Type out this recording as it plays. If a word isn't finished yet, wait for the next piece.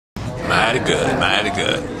Mighty good, mighty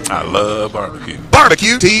good. I love barbecue.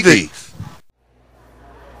 Barbecue TV.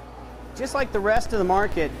 Just like the rest of the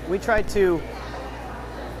market, we try to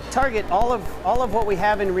target all of what we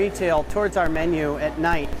have in retail towards our menu at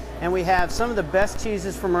night. And we have some of the best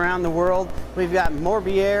cheeses from around the world. We've got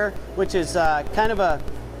Morbier, which is kind of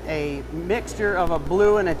a mixture of a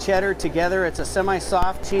blue and a cheddar together. It's a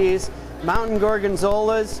semi-soft cheese. Mountain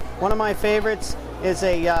Gorgonzolas, one of my favorites, is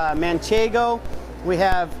a Manchego. We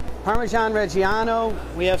have Parmesan Reggiano.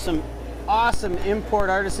 We have some awesome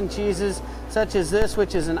import artisan cheeses, such as this,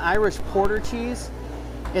 which is an Irish Porter cheese.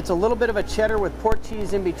 It's a little bit of a cheddar with port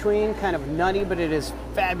cheese in between, kind of nutty, but it is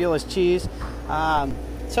fabulous cheese.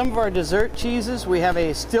 Some of our dessert cheeses, we have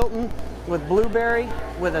a Stilton with blueberry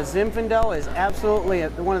with a Zinfandel, is absolutely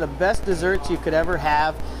one of the best desserts you could ever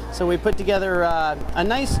have. So we put together a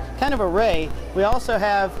nice kind of array. We also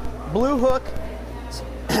have Blue Hook,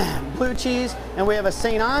 blue cheese, and we have a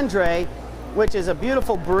Saint Andre, which is a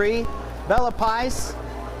beautiful brie. Bella Pais,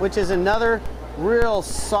 which is another real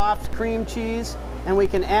soft cream cheese. And we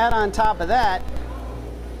can add on top of that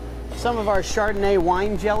some of our Chardonnay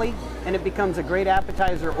wine jelly, and it becomes a great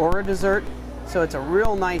appetizer or a dessert. So it's a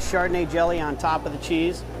real nice Chardonnay jelly on top of the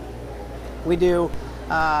cheese. We do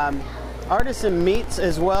artisan meats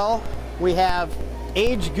as well. We have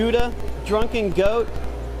aged Gouda, Drunken Goat,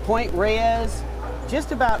 Point Reyes.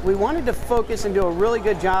 Just about, we wanted to focus and do a really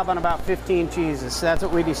good job on about 15 cheeses. So that's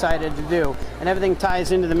what we decided to do. And everything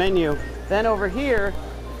ties into the menu. Then over here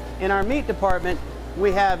in our meat department,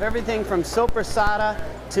 we have everything from sopressata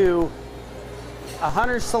to a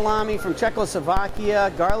hunter's salami from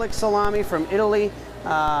Czechoslovakia, garlic salami from Italy.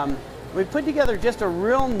 We put together just a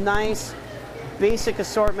real nice basic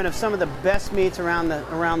assortment of some of the best meats around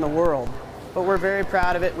the world. But we're very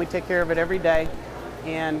proud of it. We take care of it every day.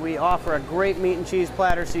 And we offer a great meat and cheese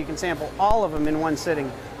platter so you can sample all of them in one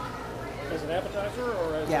sitting. As an appetizer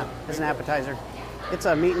or as as an appetizer. It's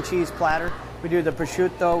a meat and cheese platter. We do the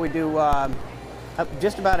prosciutto, we do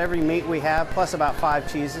just about every meat we have, plus about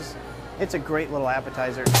 5 cheeses. It's a great little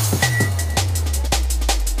appetizer.